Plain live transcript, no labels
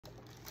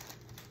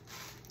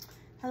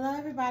Hello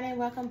everybody and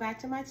welcome back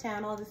to my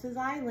channel. This is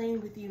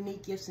Eileen with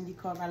Unique Gifts and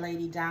Decor by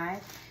Lady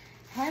Di.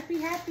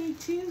 Happy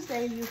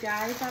Tuesday, you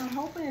guys. I'm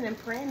hoping and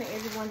praying that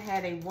everyone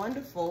had a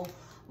wonderful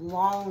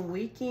long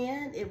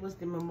weekend. It was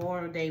the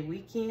Memorial Day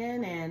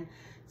weekend and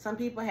some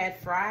people had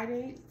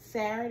Friday,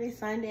 Saturday,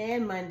 Sunday,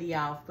 and Monday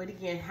off. But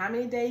again, how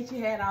many days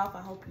you had off,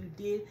 I hope you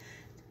did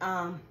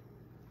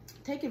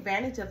take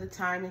advantage of the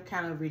time and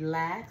kind of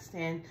relax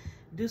and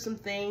do some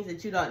things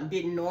that you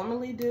didn't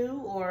normally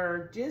do,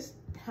 or just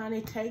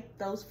honey, take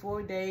those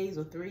 4 days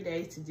or 3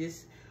 days to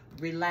just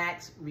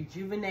relax,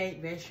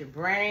 rejuvenate, rest your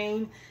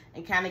brain,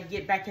 and kind of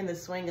get back in the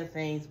swing of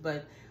things.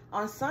 But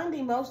on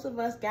Sunday, most of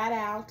us got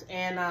out,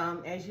 and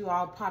as you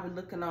all probably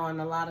looking on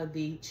a lot of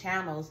the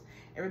channels,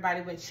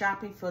 everybody went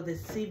shopping for the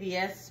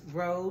CVS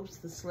robes,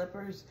 the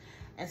slippers,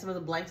 and some of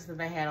the blankets that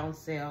they had on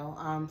sale.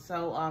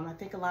 I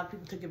think a lot of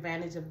people took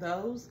advantage of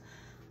those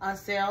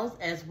sales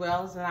as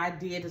well as I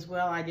did as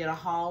well. I did a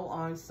haul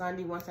on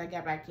Sunday once I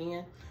got back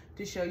in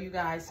to show you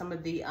guys some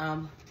of the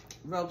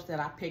robes that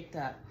I picked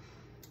up.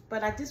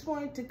 But I just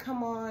wanted to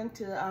come on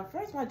to,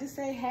 first of all, just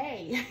say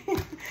hey.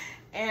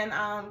 And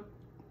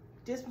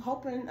just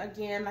hoping,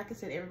 again, like I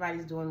said,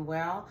 everybody's doing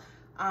well.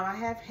 I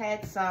have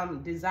had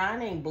some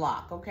designing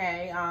block,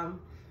 okay?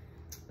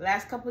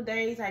 Last couple of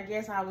days, I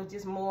guess I was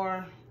just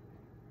more,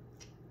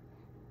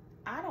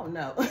 I don't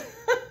know.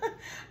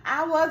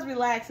 I was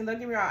relaxing, don't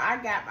get me wrong.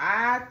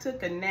 I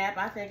took a nap.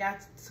 I think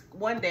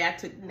one day I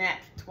took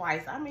naps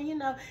twice. I mean, you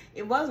know,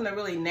 it wasn't a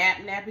really nap.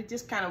 It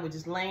just kind of was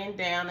just laying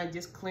down and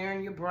just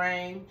clearing your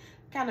brain,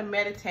 kind of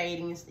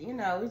meditating. You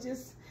know, it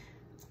just,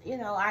 you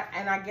know,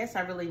 I guess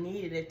I really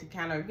needed it to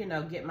kind of, you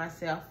know, get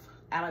myself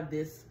out of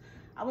this.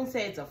 I wouldn't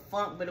say it's a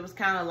funk, but it was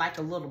kind of like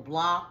a little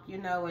block, you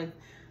know, and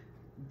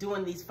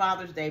doing these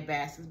Father's Day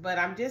baskets. But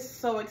I'm just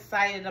so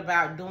excited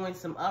about doing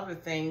some other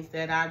things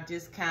that I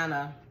just kind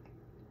of,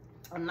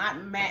 I'm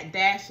not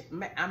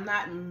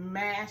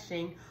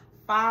mashing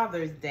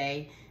Father's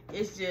Day.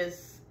 It's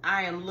just,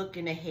 I am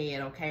looking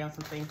ahead, okay, on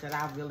some things that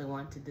I really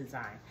want to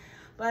design.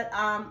 But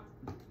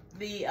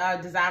the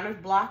designer's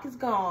block is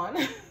gone.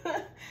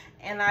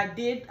 And I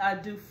did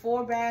do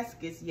 4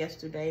 baskets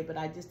yesterday, but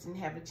I just didn't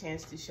have a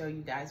chance to show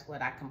you guys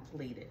what I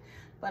completed.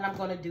 But I'm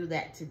gonna do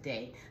that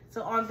today.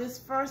 So on this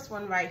first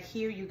one right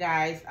here, you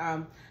guys,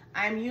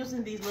 I'm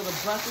using these little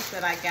buckets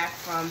that I got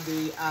from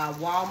the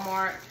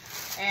Walmart.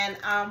 And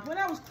when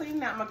I was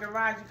cleaning out my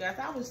garage, you guys,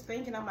 I was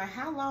thinking, I'm like,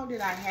 how long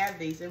did I have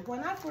these? And when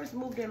I first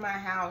moved in my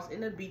house,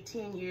 and it'll be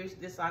 10 years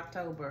this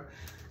October,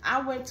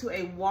 I went to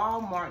a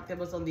Walmart that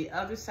was on the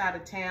other side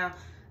of town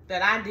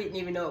that I didn't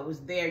even know it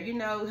was there. You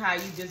know how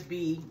you just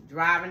be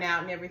driving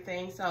out and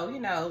everything. So, you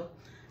know,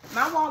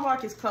 my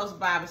Walmart is close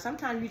by, but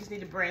sometimes you just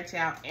need to branch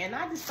out. And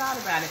I just thought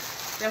about it,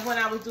 that when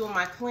I was doing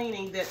my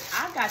cleaning, that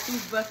I got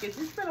these buckets.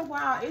 It's been a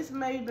while. It's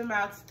maybe been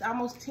about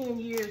almost 10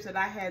 years that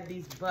I had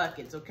these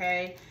buckets,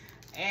 okay?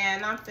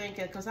 And I'm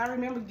thinking, because I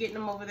remember getting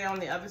them over there on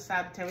the other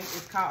side of town.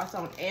 It's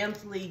on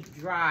Emsley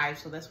Drive,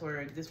 so that's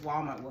where this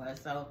Walmart was.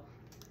 So,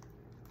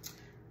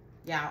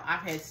 yeah,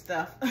 I've had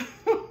stuff.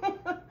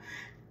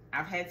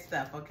 I've had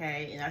stuff,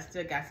 okay? And I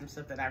still got some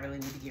stuff that I really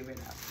need to get rid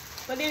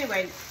of. But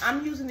anyway,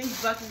 I'm using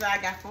these buckets that I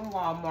got from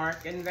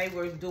Walmart, and they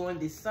were doing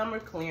the summer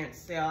clearance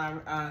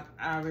sale.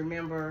 I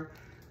remember,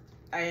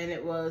 and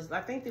it was,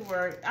 I don't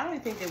even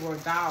think they were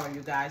 $1,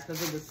 you guys,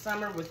 because it was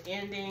summer was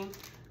ending,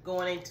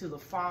 going into the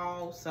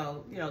fall.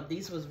 So, you know,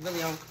 these was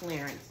really on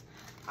clearance.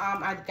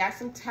 I got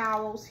some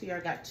towels here. I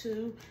got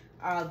 2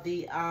 of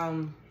the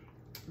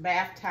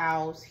bath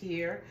towels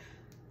here.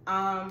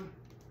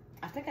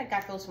 I think I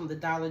got those from the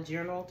Dollar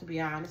General, to be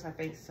honest. I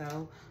think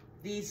so.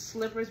 These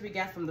slippers we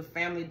got from the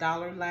Family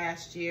Dollar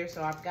last year.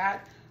 So I've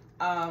got,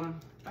 I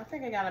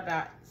think I got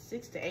about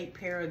 6 to 8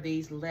 pair of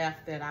these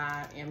left that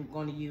I am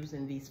going to use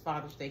in these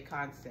Father's Day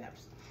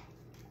concepts.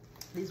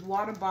 These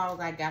water bottles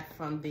I got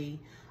from the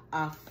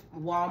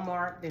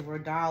Walmart. They were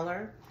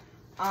 $1.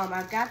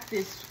 I got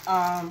this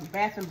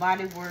Bath and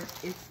Body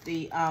Works. It's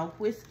the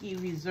Whiskey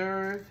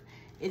Reserve.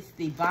 It's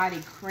the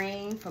body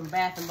cream from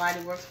Bath and Body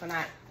Works when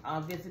I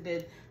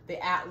visited the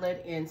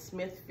outlet in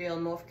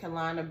Smithfield, North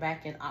Carolina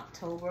back in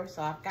October.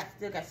 So I've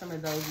still got some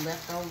of those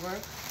left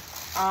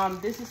over.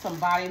 This is some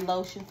body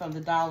lotion from the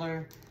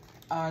Dollar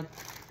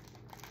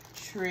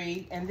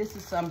Tree, and this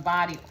is some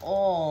body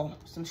oil,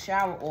 some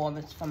shower oil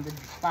that's from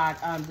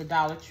the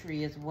Dollar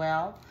Tree as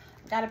well.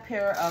 Got a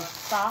pair of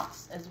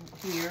socks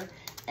here,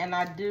 and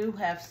I do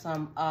have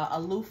some a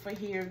loofah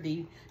here,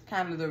 the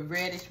kind of the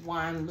reddish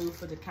wine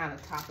loofah to kind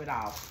of top it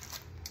off.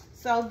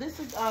 So this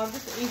is an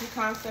easy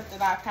concept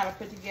that I kind of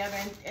put together,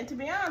 and to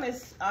be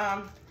honest,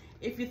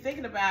 if you're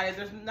thinking about it,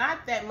 there's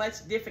not that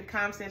much different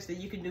concepts that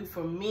you can do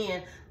for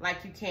men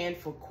like you can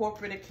for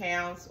corporate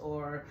accounts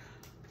or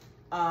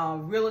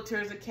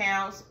realtors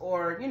accounts,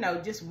 or, you know,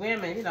 just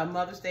women, you know,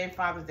 Mother's Day and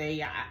Father's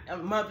Day,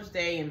 Mother's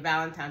Day and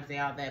Valentine's Day,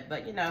 all that.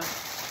 But, you know,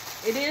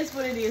 it is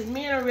what it is.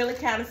 Men are really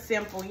kind of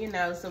simple, you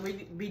know, so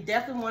we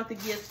definitely want the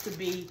gifts to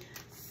be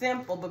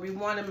simple, but we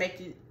want to make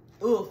it,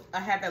 I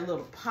have that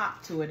little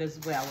pop to it as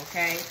well,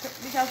 okay?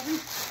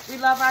 Because we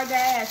love our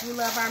dads, we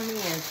love our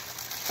men.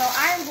 So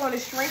I am going to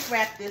shrink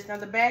wrap this. Now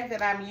the bag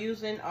that I'm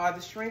using are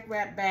the shrink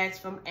wrap bags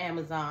from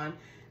Amazon.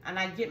 And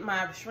I get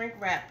my shrink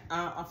wrap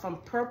from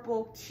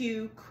Purple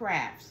Q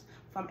Crafts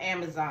from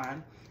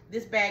Amazon.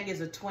 This bag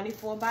is a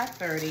 24 by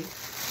 30.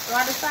 So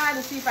I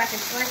decided to see if I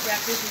can shrink wrap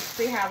this and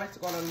see how it's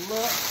going to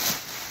look.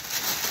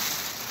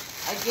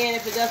 Again,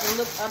 if it doesn't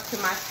look up to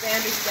my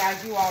standards, guys,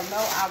 you all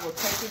know I will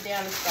take it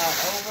down and start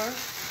over.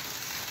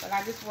 But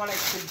I just wanted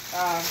to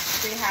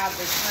see how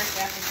the shrink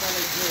wrap is going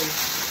to do.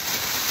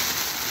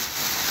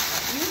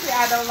 Usually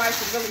I don't like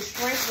to really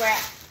shrink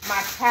wrap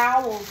my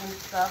towels and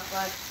stuff,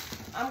 but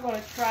I'm going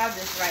to try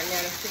this right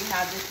now to see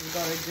how this is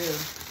going to do.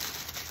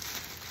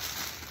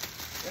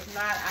 If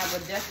not, I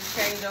would definitely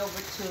change over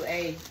to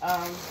a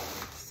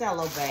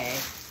cello bag.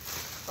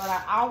 But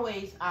I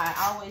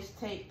always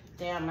tape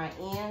down my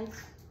ends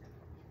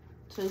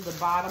to the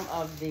bottom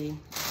of the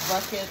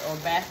bucket or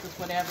basket,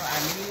 whatever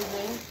I'm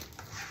using.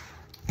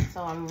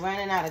 So I'm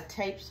running out of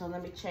tape, so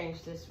let me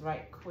change this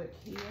right quick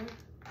here.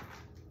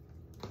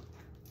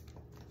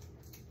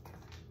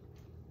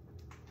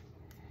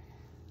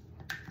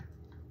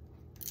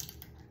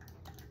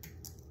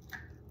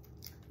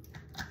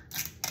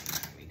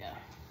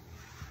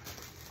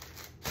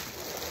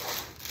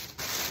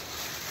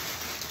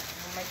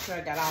 Make sure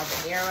I got all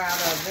the air out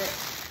of it.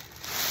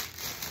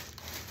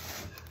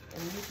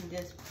 And you can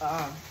just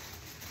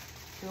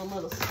do a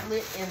little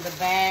slit in the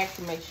bag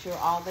to make sure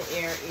all the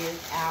air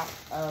is out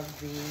of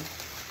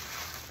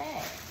the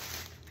bag.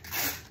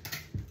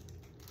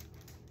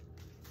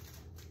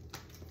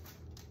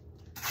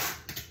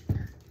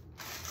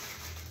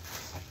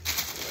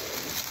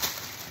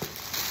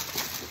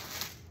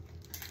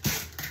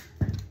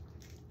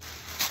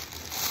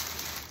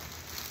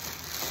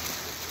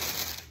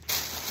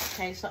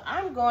 Okay, so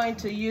I'm going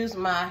to use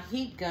my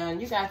heat gun.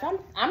 You guys,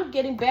 I'm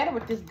getting better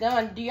with this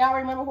gun. Do y'all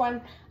remember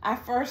when I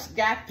first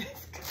got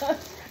this gun?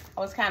 I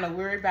was kind of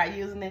worried about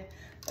using it.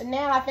 But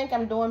now I think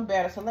I'm doing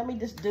better. So let me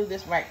just do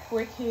this right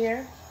quick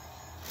here.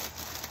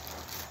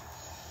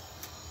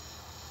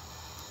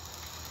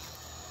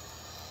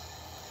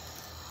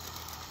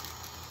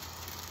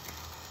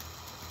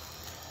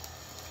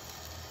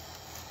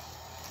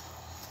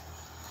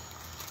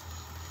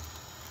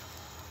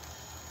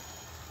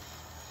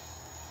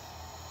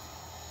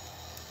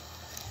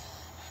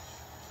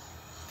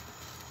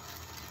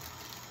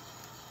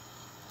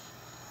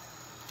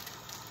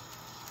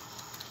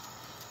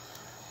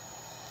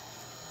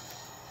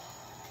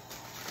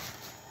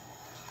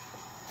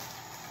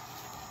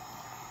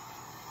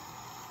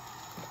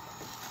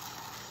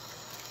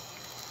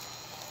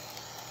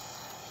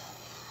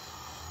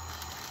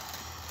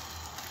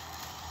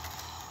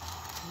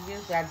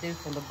 Usually I do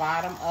from the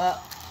bottom up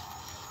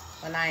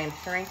when I am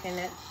shrinking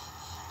it.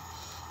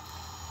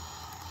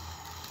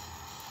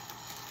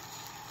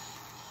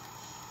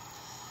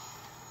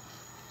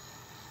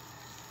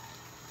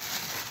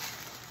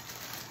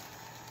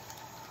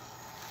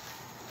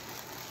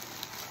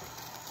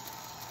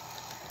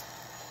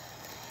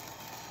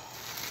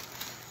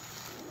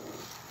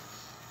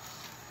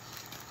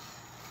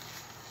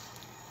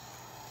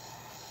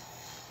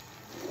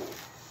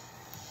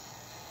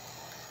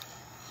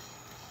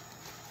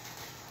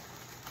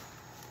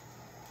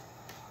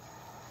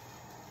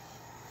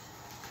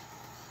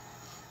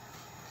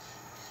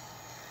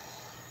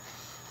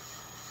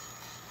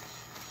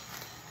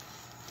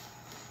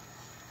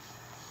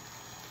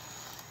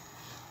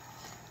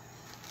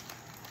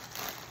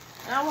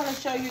 I want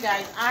to show you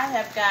guys, I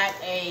have got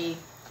a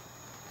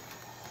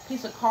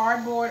piece of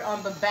cardboard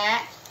on the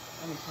back.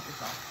 Let me put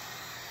this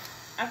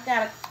off. I've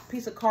got a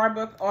piece of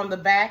cardboard on the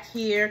back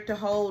here to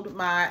hold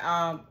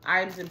my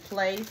items in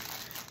place,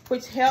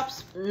 which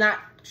helps not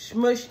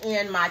smush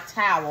in my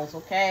towels,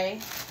 okay?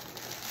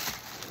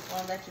 I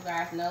want to let you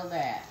guys know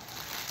that.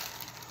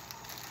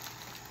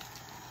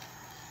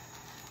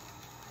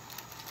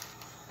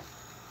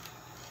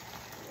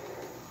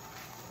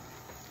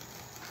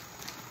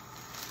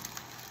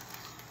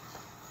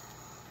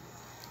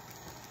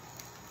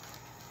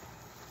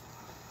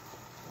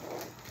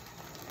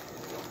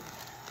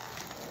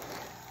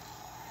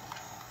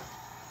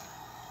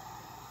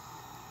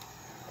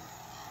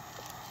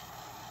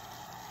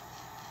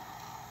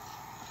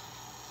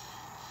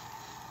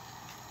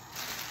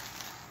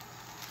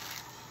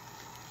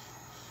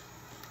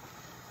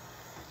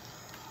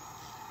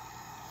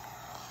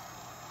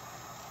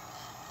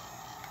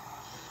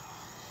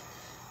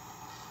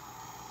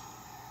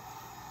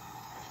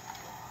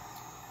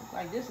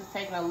 Like this is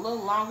taking a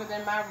little longer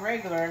than my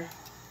regular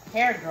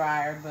hair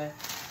dryer, but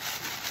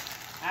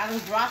I done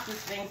dropped this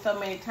thing so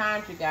many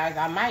times, you guys.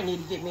 I might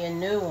need to get me a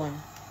new one.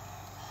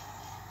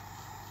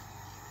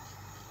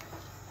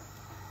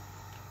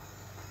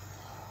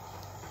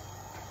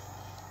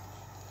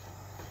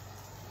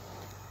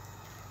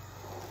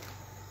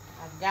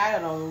 I've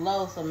got it on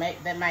low, so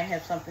that might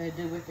have something to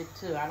do with it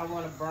too. I don't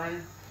want to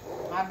burn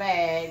my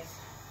bags,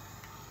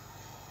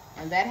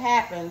 and that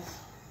happens.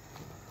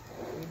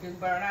 We do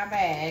burn our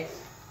bags,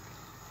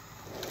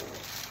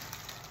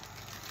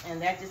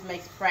 and that just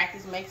makes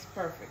practice makes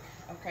perfect,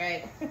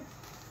 okay?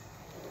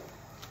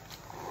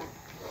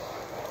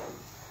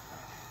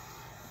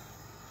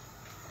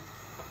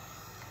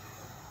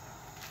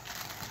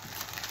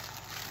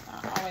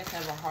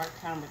 hard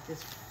time with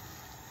this.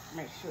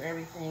 Make sure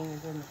everything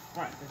is in the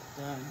front that's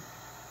done.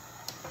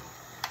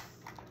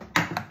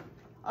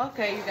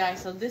 Okay, you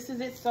guys, so this is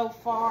it so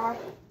far.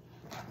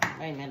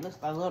 Wait a minute, looks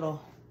a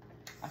little,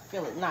 I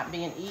feel it not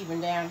being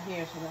even down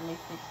here, so let me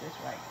fix this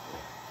right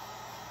quick.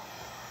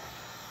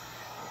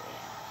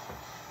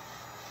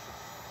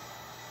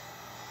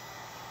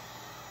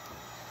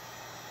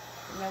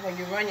 You know, when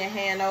you run your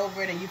hand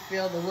over it and you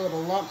feel the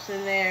little lumps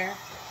in there,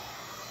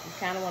 you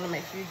kind of want to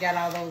make sure you got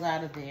all those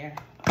out of there.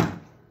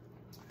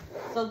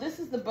 So this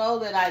is the bow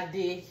that I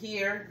did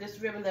here. This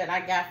ribbon that I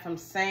got from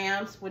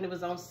Sam's when it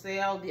was on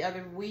sale the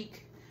other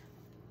week.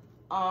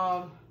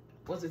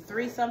 Was it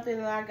 $3 something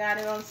that I got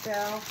it on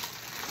sale?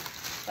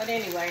 But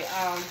anyway,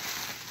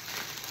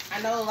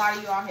 I know a lot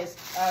of you all has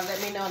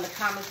let me know in the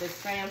comments that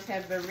Sam's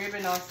has the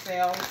ribbon on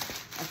sale.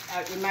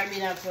 It might be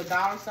down to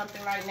 $1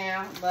 something right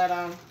now, but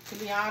to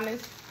be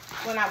honest,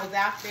 when I was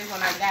out there,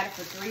 when I got it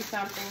for $3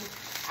 something,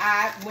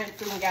 I went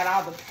through and got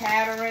all the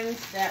patterns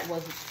that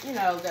was, you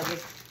know, that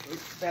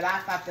I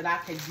thought that I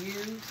could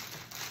use.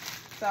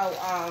 So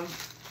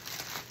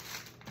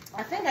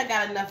I think I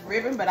got enough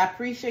ribbon, but I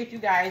appreciate you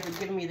guys for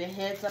giving me the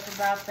heads up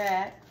about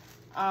that.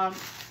 I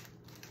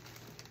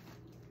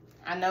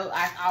know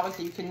I always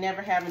say you can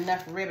never have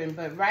enough ribbon,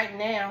 but right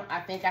now I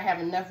think I have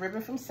enough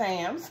ribbon from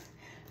Sam's.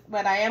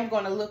 But I am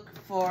going to look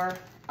for,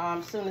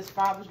 soon as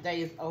Father's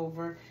Day is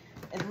over,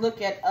 and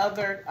look at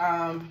other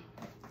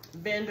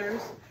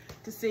vendors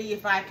to see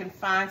if I can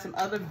find some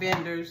other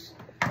vendors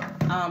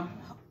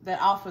that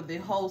offer the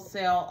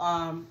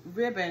wholesale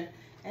ribbon,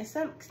 and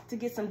to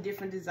get some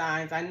different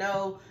designs. I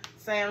know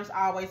Sam's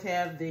always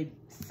have the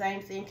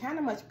same thing, kind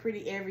of much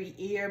pretty every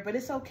year, but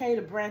it's okay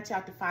to branch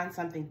out to find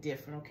something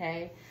different,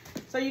 okay?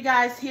 So you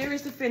guys, here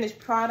is the finished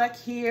product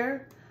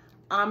here.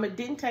 It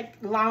didn't take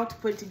long to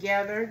put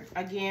together.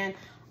 Again,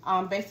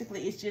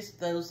 basically it's just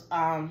those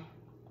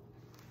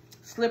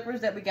slippers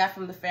that we got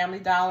from the Family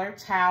Dollar,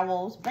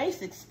 towels,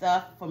 basic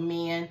stuff for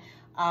men.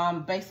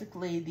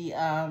 Basically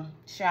the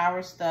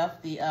shower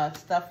stuff, the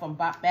stuff from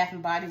Bath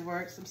and Body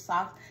Works, some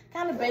socks,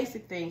 kind of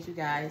basic things, you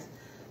guys.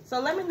 So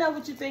let me know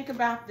what you think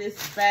about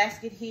this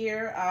basket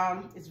here.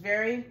 It's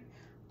very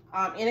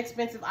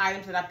inexpensive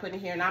items that I put in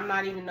here, and I'm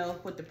not even know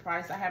what the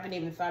price. I haven't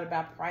even thought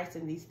about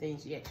pricing these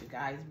things yet, you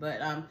guys. But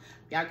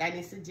y'all got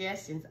any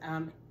suggestions?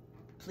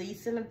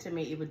 Please send them to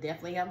me. It would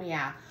definitely help me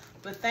out.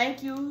 But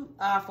thank you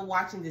for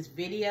watching this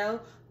video.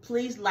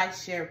 Please like,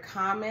 share,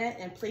 comment,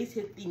 and please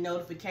hit the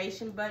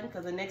notification button,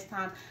 because the next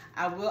time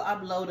I will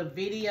upload a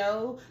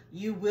video,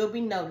 you will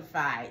be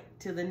notified.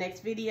 Till the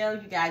next video,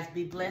 you guys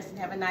be blessed and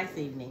have a nice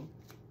evening.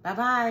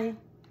 Bye-bye.